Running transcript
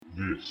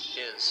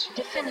is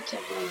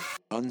definitively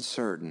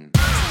uncertain.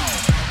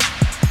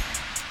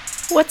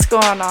 What's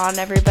going on,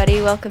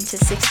 everybody? Welcome to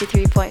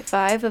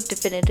 63.5 of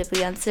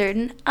Definitively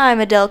Uncertain. I'm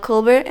Adele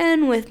Colbert,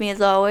 and with me,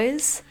 as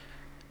always,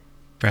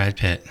 Brad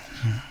Pitt.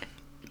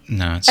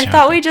 No, it's John I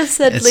thought we just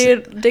said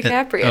Leo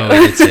DiCaprio.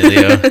 We did say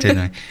Leo,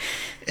 didn't we?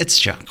 It's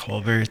John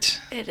Colbert.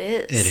 It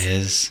is. It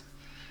is.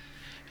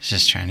 It's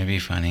just trying to be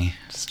funny.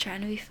 Just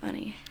trying to be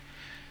funny.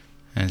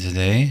 And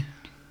today,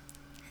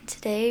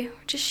 we're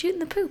just shooting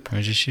the poop.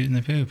 we're just shooting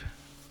the poop.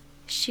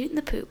 Shooting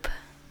the poop.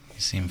 You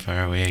seem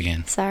far away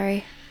again.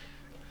 Sorry.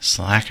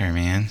 Slacker,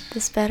 man.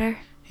 This better?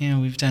 You know,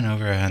 we've done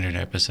over 100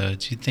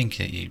 episodes. You'd think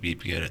that you'd be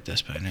good at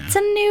this by now. It's a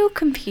new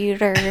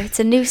computer. It's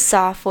a new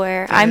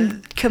software.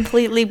 I'm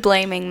completely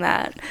blaming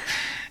that.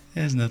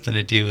 It has nothing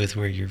to do with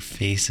where your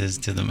face is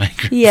to the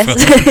microphone. Yes.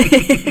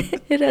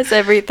 It has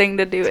everything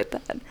to do with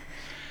that.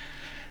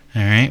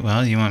 All right,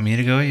 well, you want me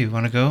to go? You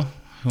want to go?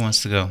 Who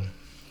wants to go?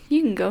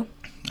 You can go.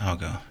 I'll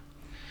go.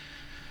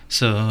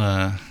 So,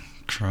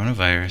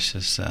 coronavirus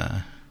is,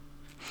 I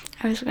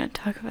was going to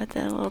talk about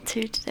that a little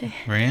too today.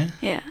 were you?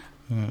 Yeah.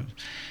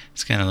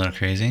 It's getting a little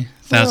crazy.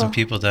 1,000 Well.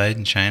 people died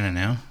in China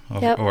now,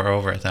 Yep. or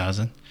over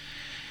 1,000.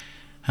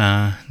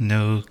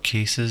 No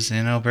cases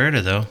in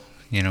Alberta, though.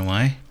 You know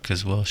why?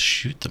 Because we'll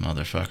shoot the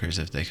motherfuckers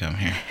if they come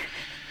here.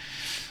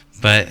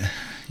 But,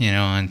 you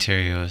know,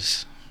 Ontario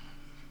is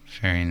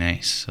very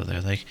nice. So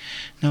they're like,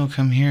 no,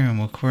 come here and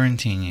we'll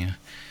quarantine you.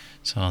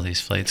 So all these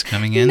flights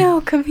coming in.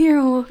 No, come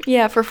here.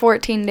 Yeah, for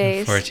 14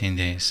 days. 14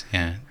 days,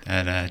 yeah,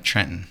 at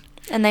Trenton.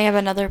 And they have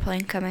another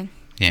plane coming.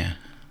 Yeah.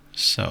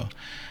 So,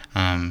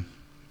 yeah,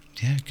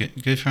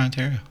 good for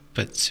Ontario.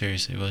 But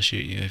seriously, we'll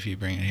shoot you if you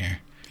bring it here.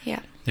 Yeah.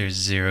 There's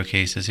 0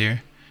 cases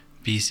here.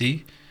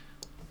 BC,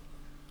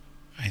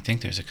 I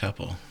think there's a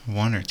couple,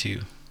 1 or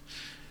 2.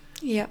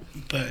 Yep.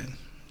 But,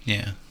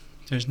 yeah,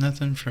 there's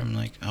nothing from,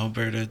 like,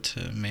 Alberta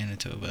to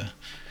Manitoba.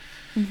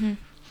 Mm-hmm.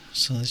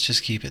 So let's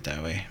just keep it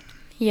that way.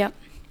 Yep.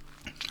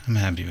 I'm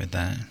happy with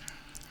that.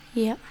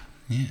 Yep.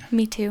 Yeah.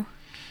 Me too.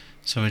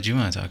 So what do you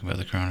want to talk about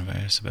the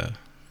coronavirus about?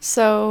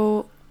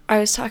 So I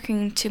was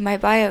talking to my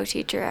bio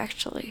teacher,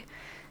 actually.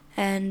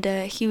 And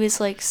he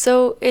was like,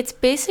 so it's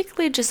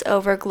basically just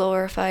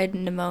overglorified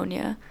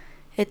pneumonia.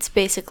 It's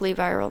basically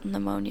viral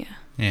pneumonia.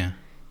 Yeah.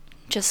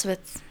 Just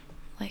with,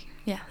 like,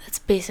 yeah, that's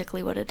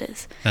basically what it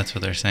is. That's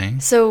what they're saying?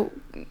 So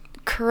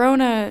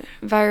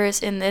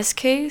coronavirus in this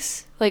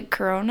case, like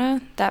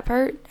corona, that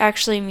part,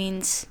 actually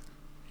means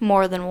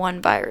more than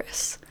one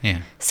virus.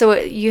 Yeah. So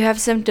you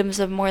have symptoms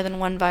of more than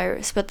one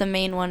virus, but the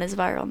main one is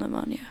viral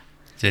pneumonia.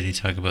 Did he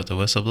talk about the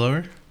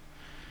whistleblower?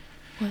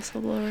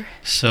 Whistleblower.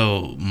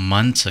 So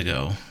months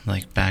ago,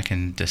 like back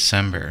in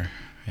December,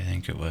 I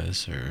think it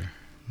was, or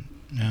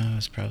no, it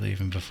was probably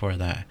even before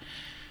that.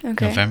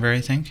 Okay. November,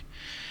 I think.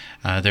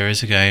 There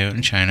was a guy out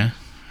in China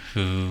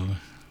who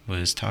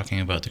was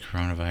talking about the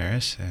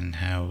coronavirus and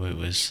how it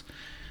was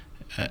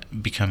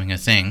becoming a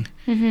thing.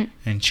 Mm-hmm.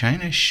 And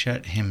China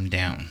shut him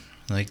down.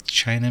 Like,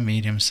 China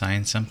made him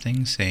sign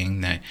something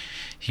saying that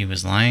he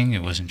was lying,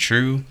 it wasn't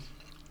true.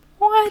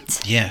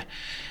 What? Yeah.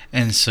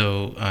 And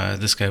so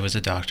this guy was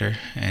a doctor,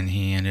 and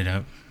he ended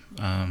up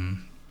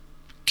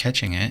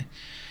catching it,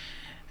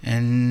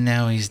 and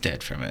now he's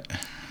dead from it.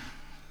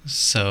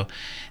 So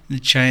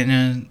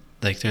China,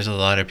 like, there's a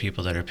lot of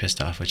people that are pissed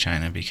off with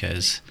China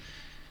because,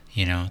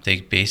 you know,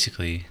 they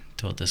basically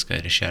told this guy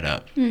to shut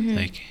up. Mm-hmm.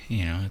 Like,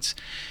 you know,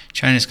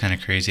 China's kind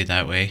of crazy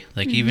that way.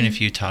 Like, even if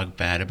you talk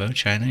bad about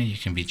China, you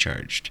can be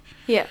charged.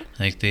 Yeah.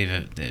 Like,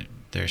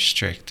 they're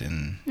strict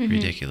and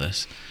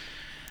ridiculous.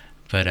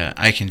 But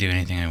I can do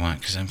anything I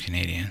want because I'm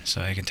Canadian,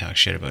 so I can talk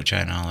shit about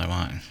China all I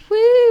want.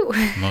 Woo!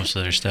 Most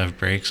of their stuff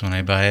breaks when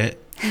I buy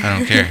it. I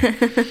don't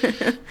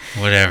care.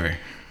 Whatever.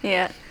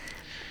 Yeah.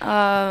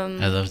 I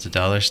love the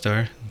dollar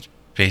store. It's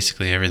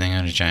basically everything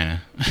out of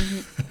China.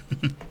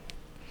 Mm-hmm.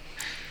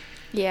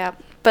 Yeah.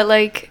 But,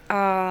 like,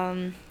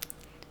 I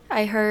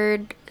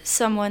heard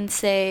someone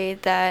say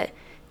that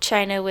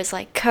China was,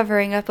 like,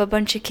 covering up a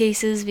bunch of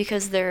cases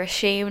because they're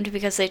ashamed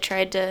because they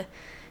tried to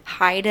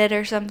hide it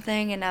or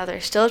something, and now they're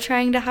still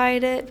trying to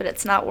hide it, but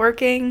it's not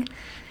working.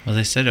 Well,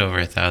 they said over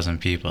 1,000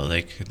 people.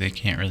 Like, they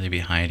can't really be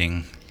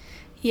hiding.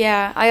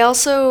 Yeah, I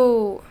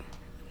also,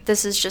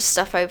 this is just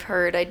stuff I've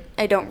heard.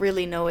 I don't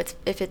really know if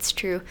it's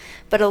true,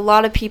 but a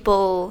lot of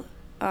people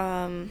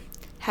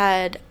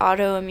had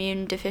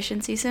autoimmune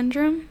deficiency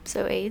syndrome,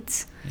 so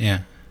AIDS,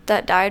 Yeah.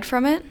 that died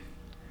from it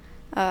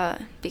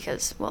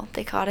because, well,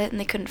 they caught it and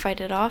they couldn't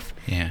fight it off.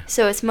 Yeah.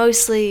 So it's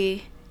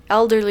mostly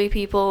elderly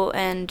people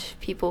and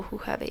people who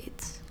have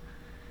AIDS.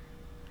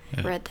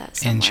 I read that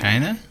somewhere. In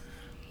China?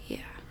 Yeah.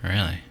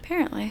 Really?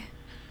 Apparently.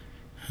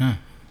 Huh.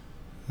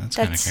 That's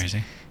kind of That's-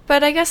 crazy.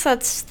 But I guess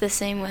that's the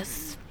same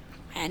with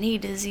any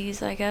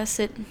disease, I guess.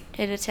 It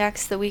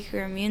attacks the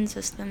weaker immune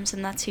systems,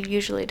 and that's who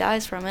usually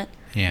dies from it.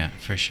 Yeah,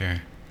 for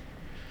sure.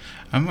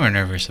 I'm more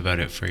nervous about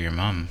it for your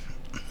mom.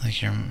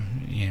 like your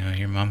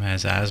mom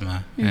has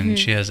asthma, and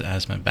she has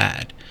asthma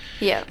bad.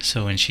 Yeah.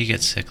 So when she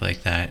gets sick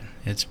like that,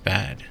 it's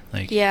bad.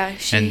 Like, Yeah,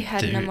 she and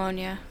had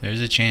pneumonia.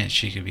 There's a chance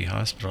she could be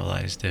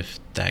hospitalized if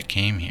that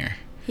came here.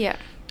 Yeah.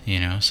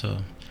 So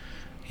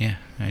yeah,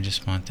 I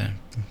just want them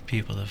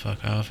people to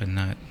fuck off and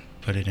not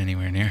put it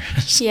anywhere near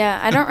us. Yeah,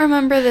 I don't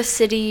remember the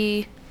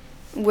city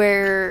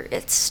where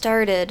it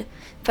started,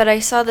 but I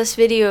saw this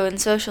video in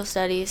social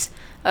studies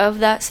of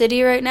that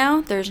city right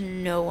now. There's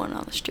no one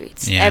on the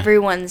streets. Yeah.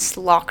 Everyone's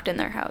locked in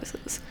their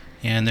houses.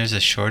 Yeah, and there's a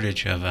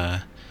shortage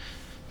of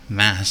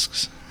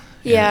masks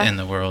in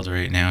the world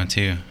right now,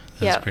 too.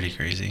 That's pretty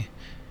crazy.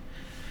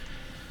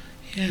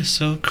 Yeah,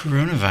 so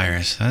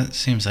coronavirus, that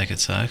seems like it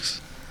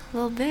sucks. A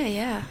little bit,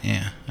 yeah.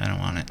 Yeah, I don't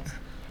want it.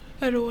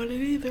 I don't want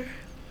it either.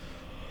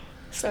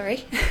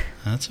 Sorry.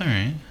 That's all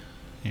right.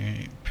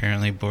 You're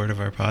apparently bored of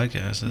our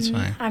podcast. That's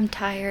fine. I'm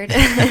tired.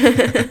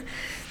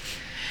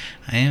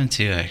 I am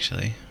too,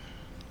 actually.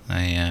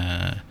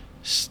 I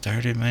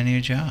started my new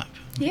job.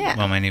 Yeah.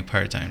 Well, my new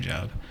part-time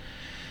job.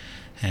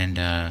 And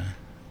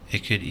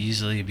it could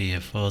easily be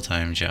a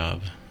full-time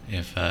job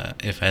if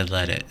I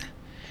let it.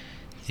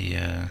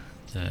 The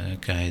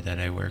guy that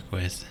I work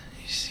with,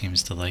 he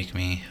seems to like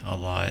me a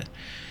lot.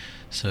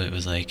 So it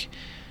was like,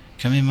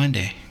 come in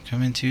Monday,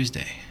 come in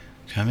Tuesday,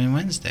 come in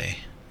Wednesday.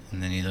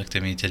 And then he looked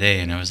at me today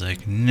and I was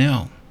like,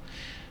 no,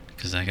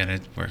 because I got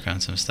to work on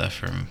some stuff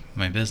for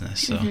my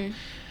business. So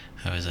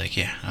I was like,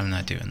 yeah, I'm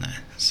not doing that.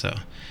 So,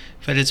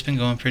 but it's been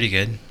going pretty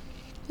good.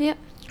 Yep.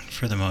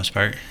 For the most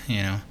part,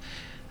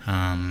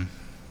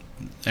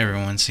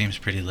 everyone seems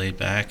pretty laid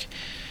back,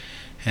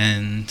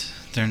 and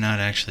they're not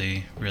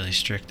actually really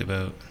strict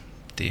about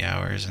the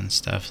hours and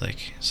stuff.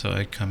 Like, so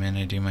I come in,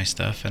 I do my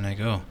stuff, and I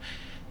go.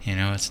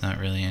 It's not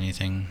really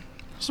anything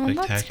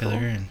spectacular.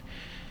 Cool. And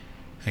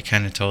I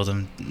kind of told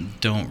them,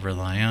 don't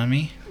rely on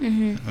me.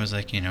 I was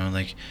like,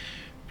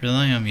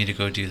 rely on me to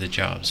go do the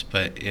jobs.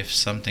 But if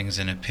something's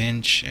in a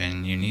pinch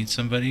and you need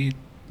somebody,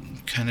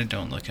 kind of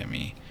don't look at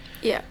me.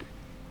 Yeah.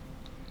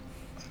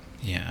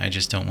 Yeah, I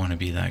just don't want to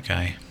be that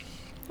guy.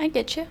 I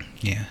get you.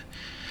 Yeah.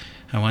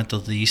 I want the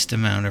least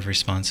amount of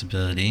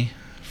responsibility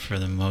for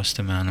the most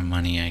amount of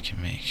money I can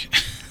make.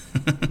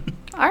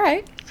 All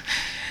right.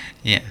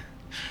 Yeah.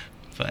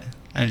 But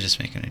I'm just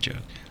making a joke.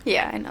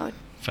 Yeah, I know.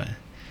 But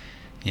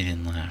you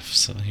didn't laugh,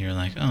 so you're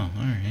like, oh,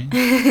 all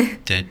right.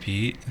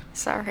 Deadbeat.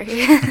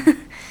 Sorry.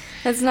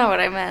 That's not what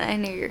I meant. I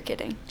knew you were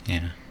kidding.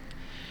 Yeah.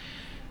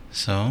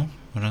 So,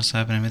 what else is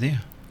happening with you?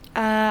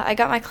 I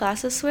got my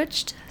classes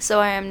switched, so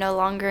I am no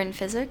longer in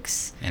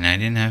physics. And I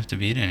didn't have to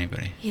beat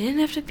anybody. You didn't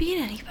have to beat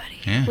anybody,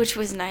 yeah. Which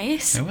was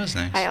nice. It was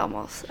nice.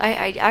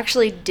 I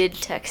actually did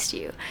text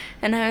you,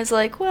 and I was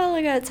like, well,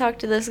 I gotta talk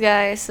to this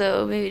guy,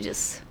 so maybe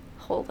just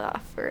hold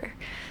off for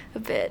a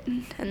bit.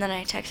 And then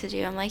I texted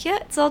you. I'm like, yeah,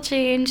 it's all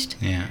changed.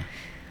 Yeah.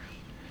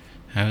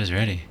 I was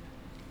ready.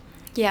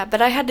 Yeah, but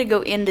I had to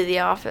go into the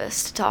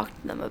office to talk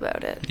to them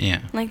about it.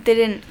 Yeah. Like, they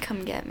didn't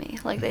come get me,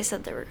 like they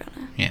said they were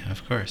gonna. Yeah,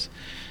 of course.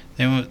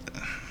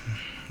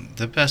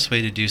 The best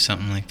way to do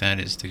something like that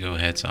is to go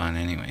heads on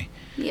anyway.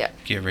 Yeah.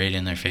 Get right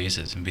in their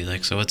faces and be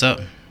like, so what's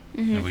up?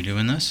 Are we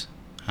doing this?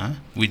 Huh?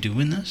 We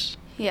doing this?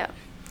 Yeah.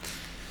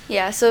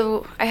 Yeah,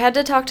 so I had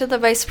to talk to the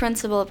vice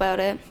principal about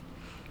it,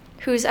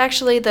 who's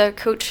actually the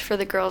coach for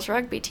the girls'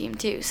 rugby team,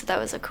 too. So that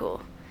was a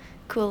cool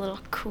little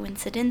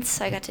coincidence.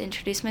 I got to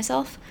introduce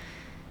myself.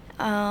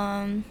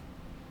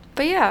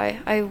 But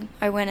yeah,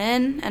 I went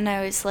in and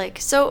I was like,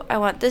 so I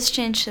want this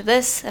change to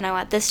this, and I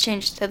want this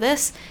change to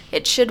this.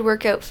 It should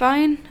work out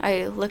fine.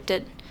 I looked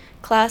at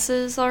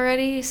classes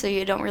already, so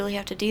you don't really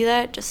have to do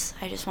that.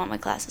 I just want my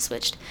classes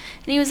switched.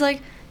 And he was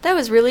like, that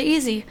was really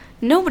easy.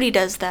 Nobody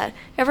does that.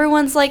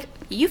 Everyone's like,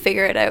 you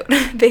figure it out,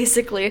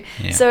 basically.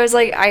 Yeah. So I was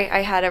like,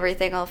 I had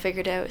everything all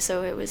figured out,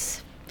 so it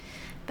was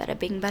bada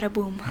bing, bada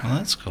boom. Well,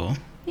 that's cool.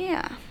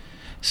 Yeah.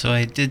 So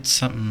I did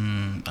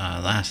something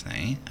last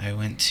night. I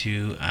went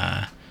to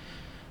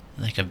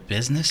like a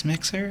business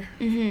mixer.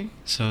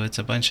 So it's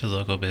a bunch of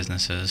local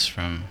businesses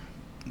from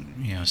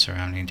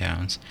surrounding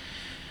towns,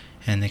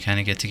 and they kind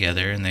of get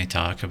together and they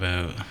talk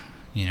about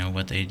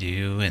what they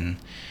do, and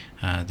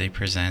they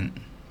present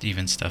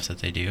even stuff that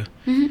they do.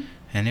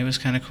 And it was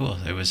kind of cool.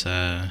 It was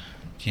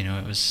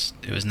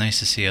it was nice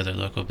to see other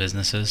local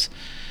businesses,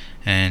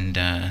 and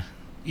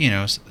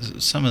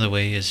some of the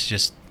way is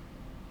just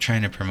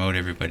trying to promote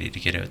everybody to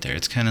get out there.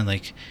 It's kind of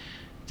like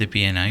the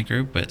BNI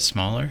group, but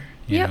smaller.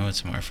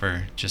 It's more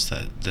for just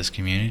this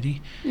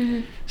community.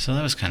 So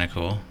that was kind of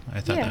cool.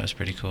 I thought that was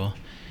pretty cool.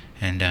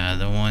 And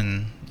the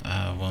one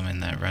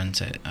woman that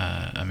runs it,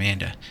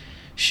 Amanda,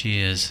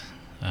 she is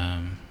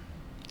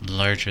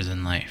larger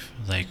than life,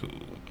 like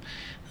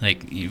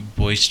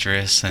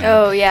boisterous and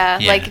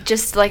like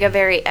just like a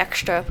very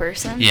extra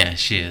person. Yeah,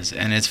 she is.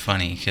 And it's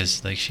funny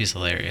because like she's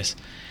hilarious.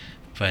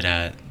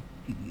 But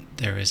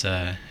there was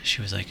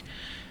she was like,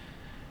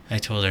 I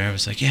told her, I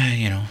was like,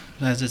 yeah,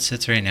 as it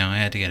sits right now, I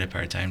had to get a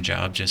part-time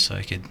job just so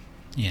I could,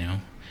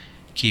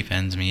 keep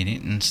ends meet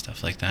and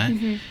stuff like that.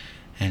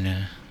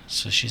 And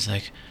so she's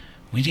like,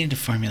 we need to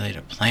formulate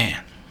a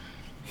plan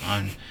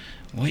on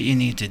what you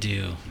need to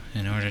do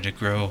in order to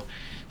grow.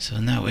 So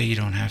in that way you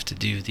don't have to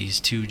do these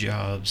 2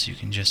 jobs. You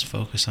can just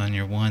focus on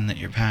your one that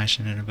you're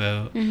passionate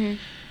about. Mm-hmm.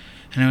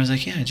 And I was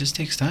like, yeah, it just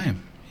takes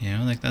time. You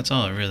know, like that's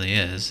all it really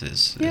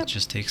is Yep. it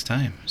just takes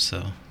time.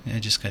 So I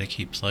just got to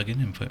keep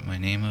plugging and put my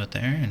name out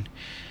there.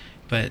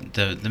 But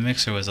the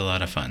mixer was a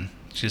lot of fun,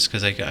 just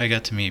because I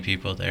got to meet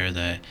people there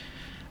that,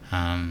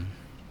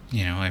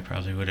 you know, I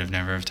probably would have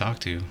never have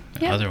talked to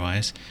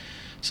otherwise.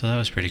 So that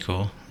was pretty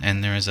cool.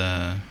 And there was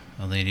a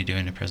lady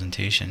doing a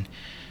presentation,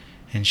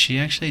 and she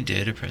actually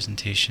did a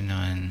presentation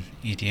on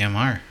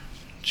EDMR.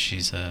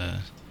 She's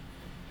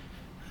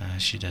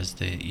she does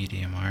the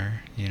EDMR.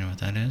 You know what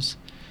that is?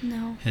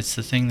 No. It's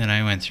the thing that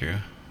I went through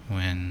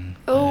when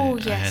Oh,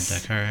 I had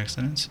yes. the car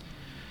accidents.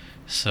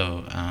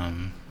 So,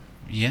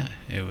 yeah,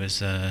 it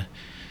was,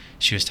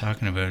 she was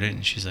talking about it,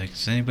 and she's like,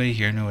 does anybody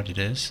here know what it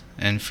is?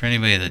 And for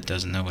anybody that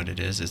doesn't know what it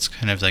is, it's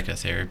kind of like a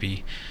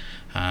therapy,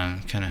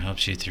 kind of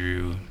helps you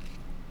through,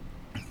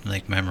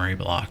 like, memory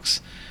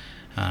blocks.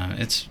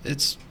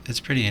 It's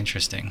pretty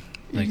interesting,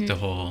 like, Mhm. the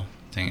whole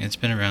thing. It's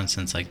been around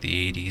since, like, the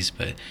 80s,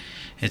 but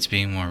it's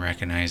being more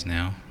recognized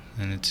now,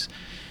 and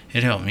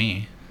it helped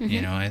me. You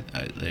Mhm. know,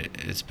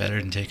 it's better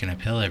than taking a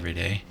pill every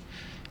day,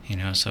 you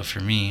know. So for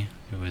me,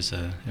 it was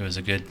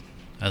a good.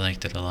 I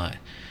liked it a lot.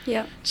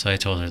 Yeah. So I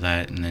told her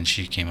that, and then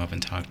she came up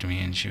and talked to me,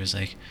 and she was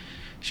like,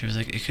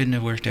 it couldn't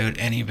have worked out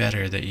any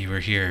better that you were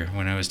here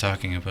when I was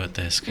talking about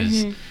this,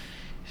 because Mhm.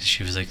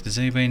 she was like, does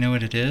anybody know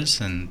what it is?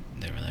 And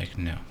they were like,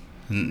 no,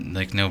 and,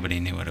 like,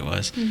 nobody knew what it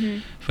was.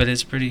 Mhm. But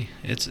it's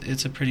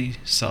a pretty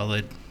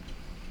solid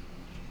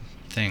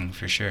thing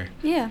for sure.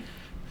 Yeah.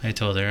 I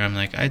told her, I'm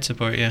like, I'd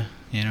support you.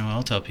 You know,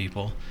 I'll tell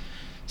people.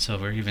 So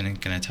we're even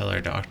going to tell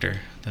our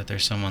doctor that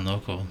there's someone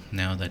local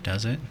now that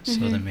does it. So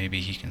Mhm. then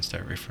maybe he can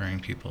start referring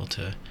people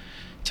to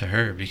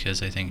her,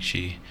 because I think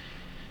she,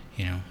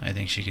 you know, I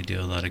think she could do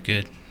a lot of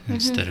good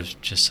instead of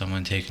just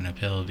someone taking a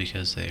pill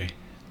because they're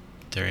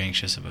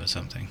anxious about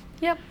something.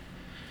 Yep.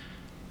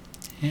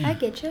 Yeah. I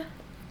get you.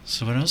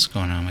 So what else is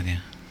going on with you?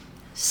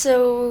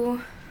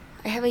 So,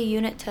 I have a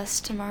unit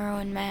test tomorrow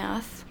in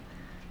math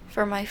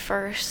for my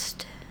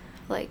first,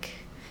 like,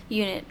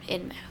 unit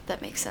in math.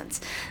 That makes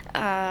sense.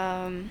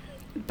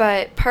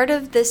 But part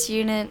of this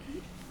unit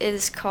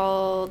is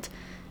called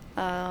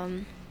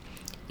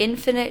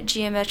Infinite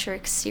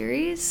Geometric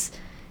Series.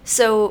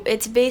 So,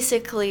 it's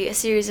basically a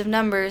series of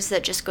numbers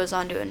that just goes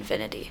on to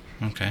infinity.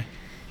 Okay.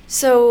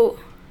 So,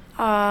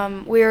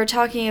 we were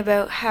talking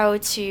about how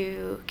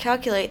to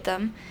calculate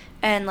them,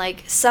 and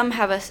like some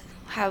have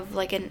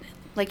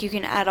you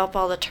can add up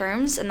all the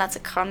terms, and that's a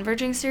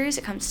converging series.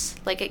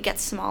 It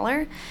gets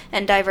smaller,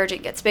 and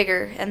divergent gets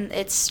bigger, and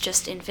it's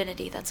just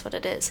infinity. That's what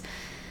it is.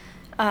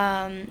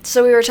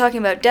 So we were talking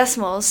about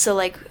decimals. So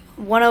like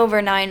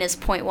 1/9 is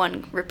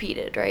 0.1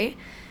 repeated, right?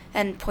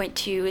 And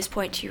 0.2 is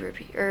 0.2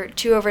 repeat, or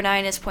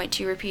 2/9 is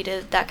 0.2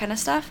 repeated. That kind of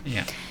stuff.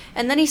 Yeah.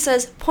 And then he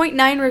says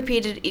 0.9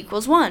 repeated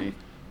equals 1.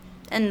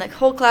 And the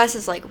whole class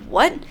is like,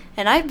 what?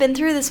 And I've been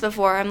through this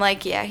before. I'm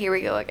like, yeah, here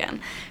we go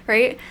again,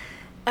 right?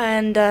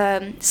 And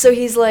so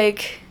he's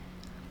like,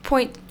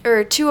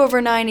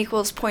 2/9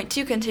 equals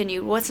 0.2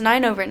 continued. What's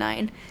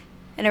 9/9?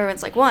 And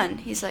everyone's like, 1.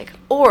 He's like,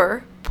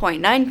 or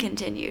 0.9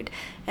 continued.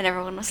 And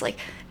everyone was like,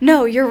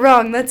 no, you're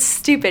wrong. That's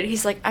stupid.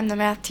 He's like, I'm the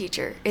math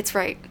teacher. It's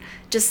right.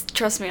 Just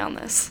trust me on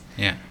this.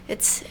 Yeah.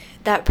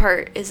 That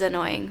part is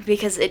annoying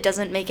because it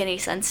doesn't make any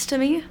sense to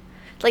me.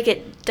 Like,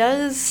 it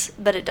does,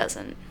 but it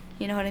doesn't.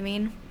 You know what I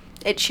mean?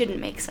 It shouldn't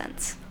make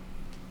sense.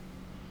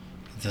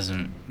 It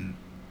doesn't.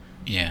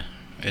 Yeah.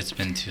 It's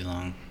been too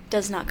long.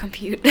 Does not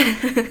compute.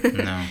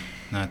 No,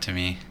 not to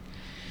me.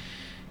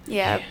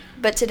 Yeah,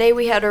 but today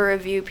we had a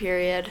review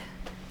period,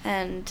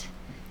 and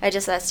I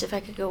just asked if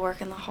I could go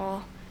work in the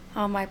hall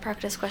on my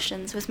practice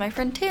questions with my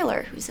friend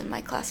Taylor, who's in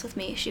my class with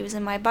me. She was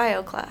in my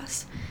bio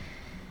class.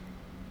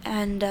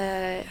 And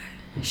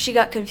she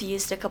got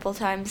confused a couple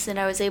times, and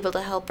I was able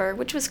to help her,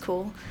 which was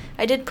cool.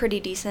 I did pretty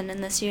decent in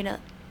this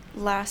unit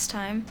last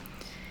time,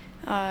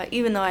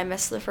 even though I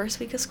missed the first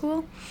week of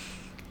school.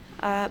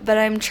 But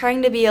I'm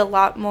trying to be a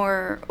lot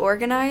more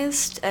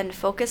organized and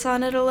focus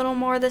on it a little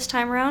more this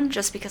time around,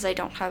 just because I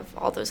don't have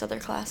all those other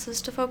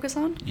classes to focus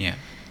on. Yeah.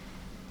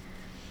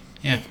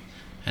 Yeah.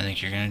 I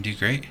think you're going to do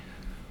great.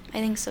 I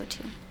think so,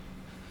 too.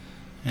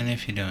 And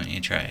if you don't, you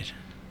tried.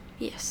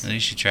 Yes. At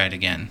least you tried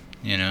again,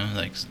 you know?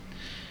 Like,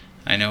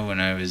 I know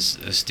when I was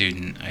a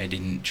student, I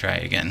didn't try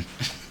again.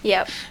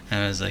 Yep.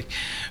 I was like,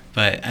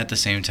 but at the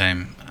same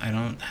time,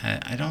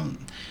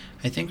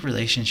 I think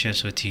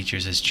relationships with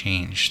teachers has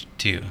changed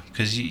too,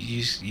 because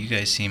you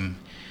guys seem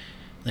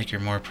like you're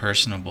more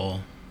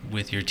personable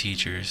with your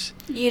teachers.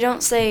 You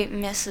don't say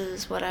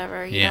Mrs.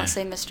 whatever. You Yeah. don't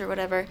say Mr.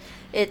 whatever.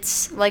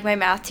 It's like my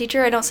math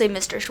teacher. I don't say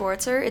Mr.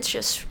 Schwartzer. It's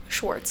just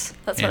Schwartz.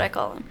 That's what Yeah. I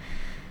call him.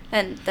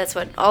 And that's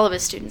what all of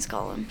his students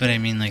call him. But I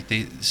mean, like,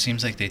 it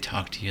seems like they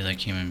talk to you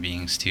like human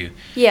beings too.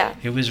 Yeah.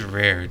 It was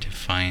rare to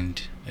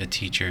find a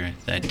teacher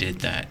that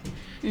did that,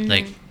 Mhm.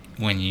 like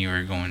when you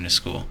were going to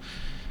school.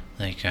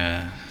 Like,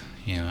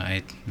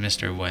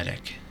 Mr.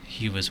 Weddick,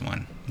 he was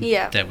one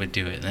that would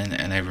do it.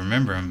 And I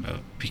remember him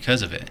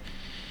because of it.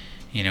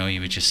 You know, he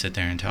would just sit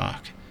there and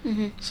talk.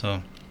 Mm-hmm.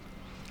 So,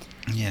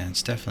 yeah,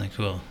 it's definitely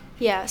cool.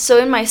 Yeah, so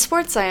in my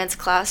sports science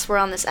class, we're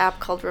on this app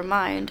called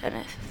Remind, and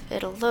if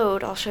it'll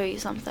load, I'll show you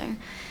something.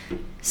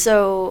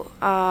 So,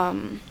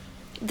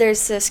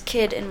 there's this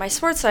kid in my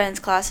sports science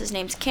class, his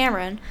name's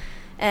Cameron,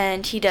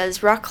 and he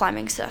does rock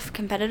climbing stuff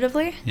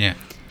competitively. Yeah.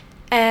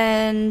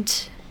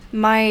 And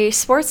my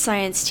sports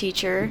science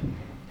teacher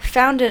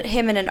found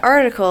him in an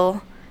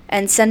article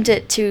and sent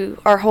it to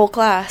our whole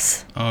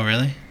class. Oh,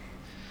 really?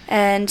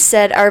 And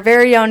said, "Our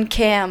very own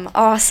Cam,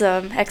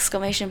 awesome!"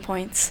 Exclamation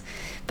points.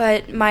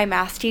 But my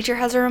math teacher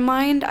has a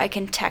Remind. I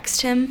can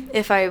text him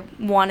if I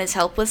want his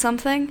help with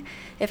something.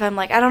 If I'm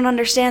like, I don't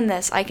understand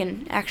this, I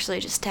can actually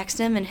just text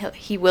him and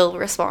he will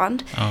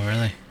respond. Oh,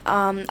 really?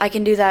 I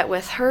can do that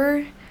with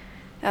her,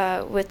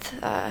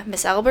 with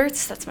Miss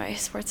Alberts. That's my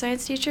sports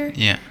science teacher.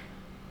 Yeah.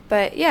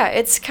 But yeah,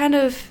 it's kind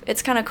of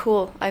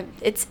cool.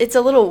 It's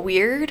a little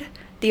weird.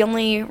 The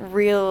only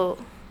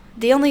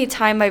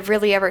time I've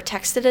really ever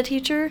texted a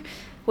teacher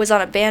was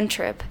on a band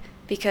trip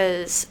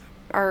because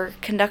our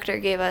conductor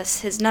gave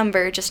us his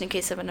number just in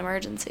case of an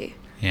emergency.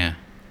 Yeah.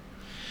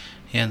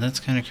 Yeah, that's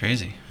kind of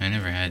crazy. I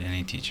never had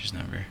any teacher's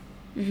number.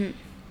 Mm-hmm.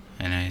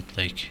 And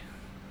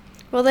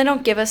Well, they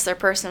don't give us their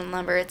personal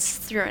number. It's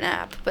through an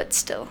app, but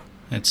still.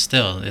 It's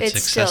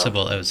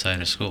accessible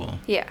outside of school.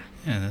 Yeah.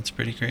 Yeah, that's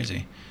pretty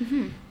crazy.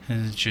 Mm-hmm.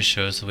 And it just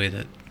shows the way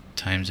that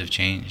times have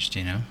changed,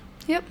 you know?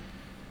 Yep.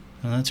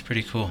 Well, that's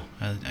pretty cool.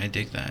 I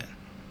dig that.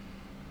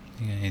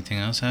 You got anything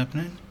else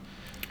happening?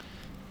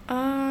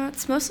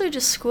 It's mostly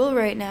just school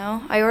right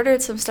now. I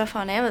ordered some stuff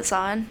on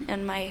Amazon,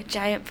 and my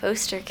giant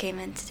poster came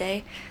in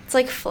today. It's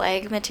like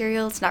flag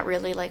material. It's not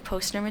really like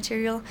poster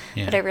material,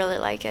 but I really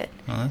like it.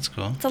 Well, that's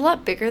cool. It's a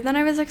lot bigger than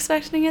I was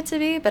expecting it to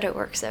be, but it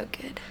works out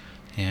good.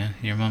 Yeah,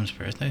 your mom's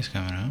birthday's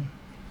coming up.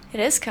 It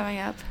is coming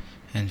up.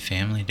 And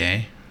Family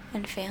Day.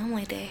 And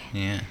Family Day.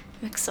 Yeah.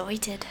 I'm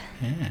excited.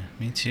 Yeah,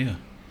 me too.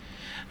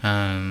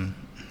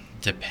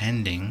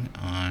 Depending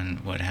on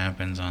what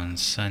happens on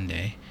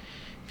Sunday,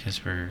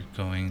 because we're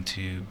going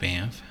to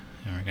Banff,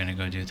 and we're going to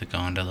go do the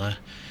gondola,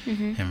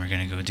 mm-hmm. and we're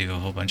going to go do a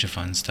whole bunch of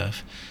fun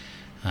stuff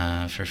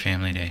for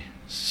Family Day.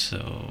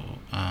 So,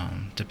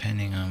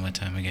 depending on what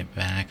time we get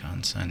back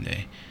on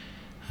Sunday,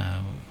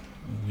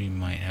 we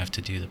might have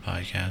to do the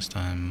podcast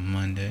on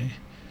Monday.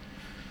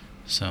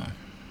 So,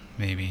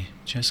 maybe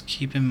just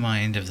keep in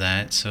mind of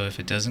that. So if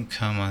it doesn't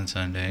come on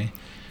Sunday,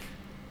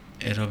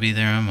 it'll be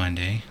there on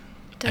Monday.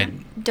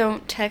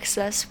 Don't text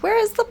us, "Where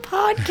is the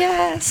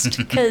podcast?"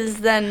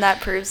 Because then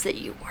that proves that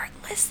you weren't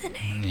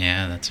listening.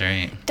 Yeah, that's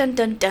right. Dun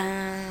dun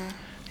dun.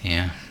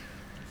 Yeah.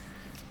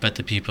 But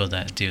the people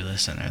that do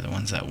listen are the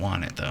ones that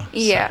want it, though.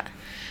 Yeah. So,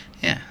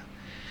 yeah.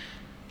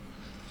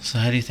 So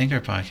how do you think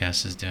our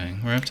podcast is doing?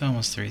 We're up to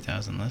almost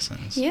 3,000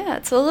 listens. Yeah,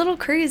 it's a little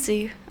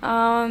crazy.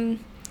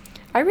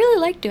 I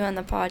really like doing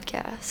the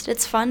podcast.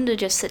 It's fun to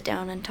just sit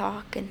down and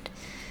talk,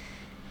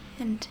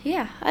 and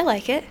yeah, I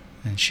like it.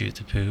 And shoot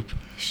the poop.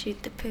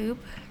 Shoot the poop.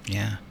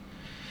 Yeah.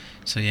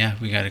 So yeah,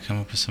 we got to come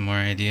up with some more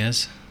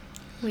ideas.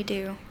 We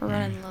do. We're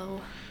running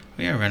low.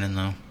 We are running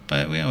low,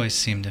 but we always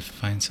seem to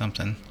find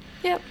something.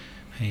 Yep.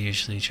 I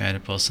usually try to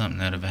pull something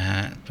out of a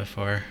hat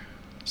before,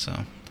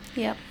 so.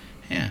 Yep.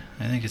 Yeah,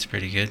 I think it's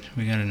pretty good.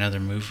 We got another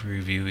movie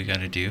review we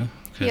got to do,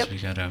 because we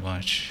got to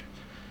watch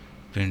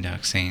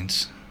Boondock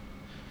Saints.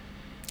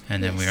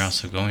 And then we're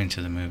also going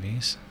to the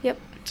movies. Yep.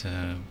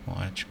 To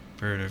watch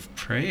Bird of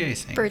Prey, I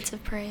think. Birds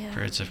of Prey, yeah.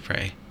 Birds of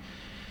Prey.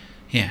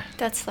 Yeah.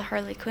 That's the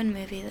Harley Quinn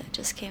movie that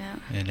just came out.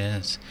 It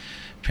is.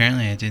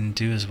 Apparently it didn't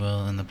do as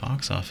well in the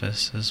box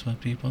office as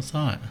what people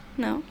thought.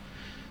 No?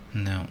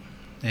 No.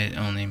 It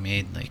only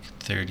made like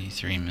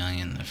 $33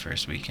 million the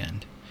first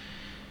weekend.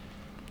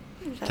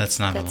 That's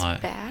not a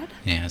lot. That's bad?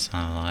 Yeah, it's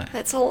not a lot.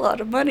 That's a lot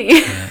of money.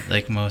 Yeah,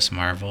 like most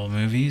Marvel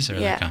movies are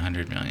like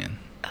 $100 million.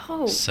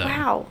 Oh, so,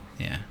 wow.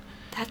 Yeah.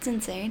 That's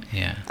insane.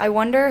 Yeah. I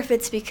wonder if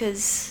it's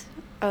because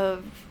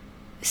of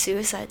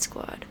Suicide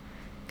Squad.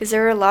 Because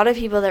there were a lot of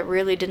people that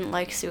really didn't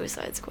like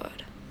Suicide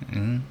Squad.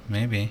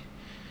 Maybe.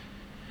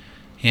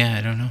 Yeah,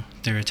 I don't know.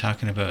 They were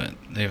talking about...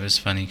 It was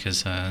funny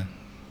because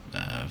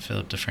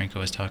Philip DeFranco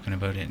was talking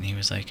about it, and he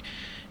was like,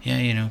 yeah,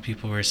 you know,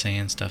 people were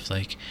saying stuff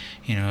like,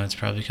 you know, it's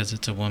probably because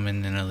it's a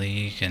woman in a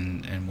league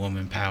and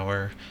woman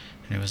power.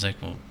 And it was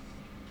like, well,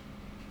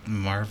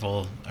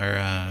 Marvel,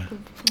 or...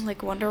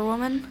 like Wonder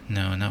Woman?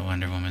 No, not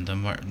Wonder Woman.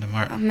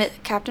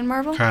 Captain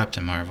Marvel?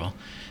 Captain Marvel.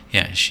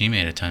 Yeah, she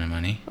made a ton of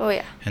money. Oh,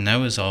 yeah. And that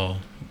was all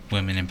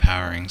women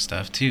empowering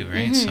stuff, too,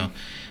 right? Mm-hmm. So,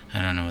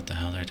 I don't know what the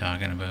hell they're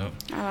talking about.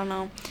 I don't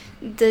know.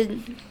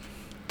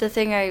 The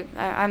thing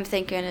I'm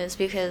thinking is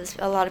because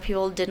a lot of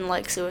people didn't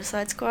like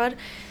Suicide Squad,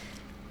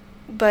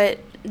 but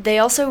they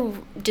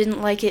also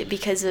didn't like it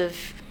because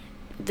of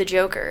the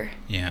Joker.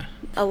 Yeah.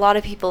 A lot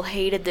of people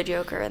hated the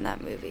Joker in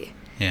that movie.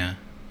 Yeah.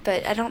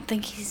 But I don't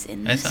think he's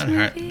in this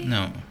movie.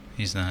 No,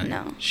 he's not.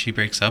 No. She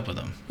breaks up with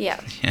him.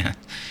 Yeah. Yeah.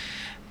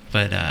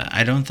 But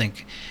I don't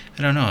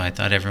know. I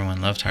thought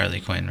everyone loved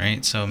Harley Quinn,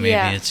 right? So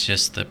maybe it's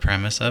just the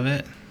premise of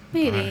it.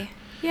 Maybe.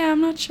 Yeah,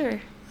 I'm not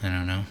sure. I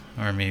don't know.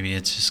 Or maybe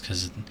it's just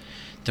because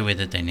the way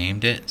that they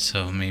named it.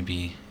 So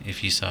maybe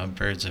if you saw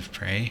Birds of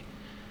Prey,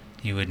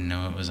 you wouldn't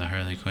know it was a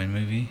Harley Quinn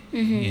movie.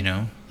 Mhm. You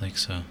know? Like,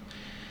 so,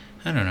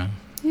 I don't know.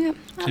 Yeah,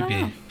 I Could don't be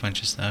know. a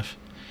bunch of stuff.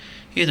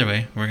 Either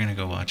way, we're going to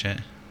go watch it.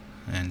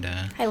 And,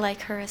 I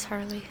like her as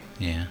Harley.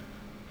 yeah.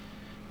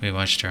 We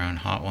watched her on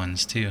Hot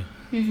Ones, too.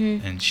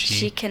 Mhm. And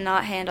she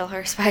cannot handle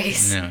her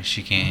spice. No,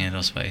 she can't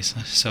handle spice.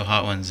 So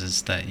Hot Ones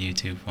is that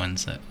YouTube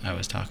ones that I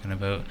was talking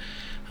about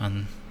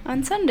on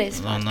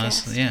Sunday's on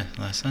podcast.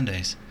 last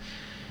Sundays.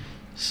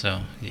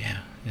 So yeah,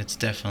 it's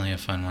definitely a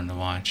fun one to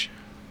watch.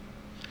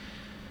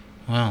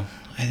 Well,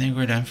 I think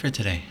we're done for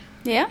today.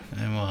 Yeah?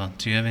 Well,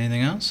 do you have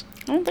anything else?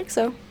 I don't think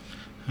so.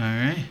 All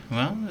right.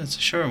 Well, it's a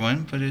short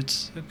one, but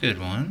it's a good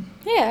one.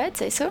 Yeah, I'd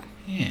say so.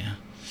 Yeah.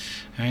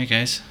 All right,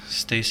 guys.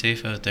 Stay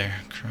safe out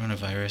there.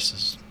 Coronavirus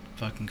is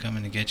fucking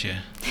coming to get you.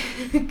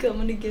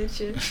 Coming to get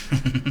you.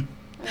 Alright.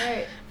 All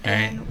right.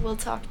 And we'll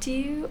talk to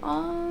you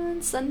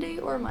on Sunday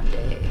or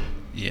Monday.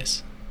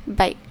 Yes.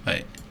 Bye.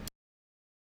 Bye.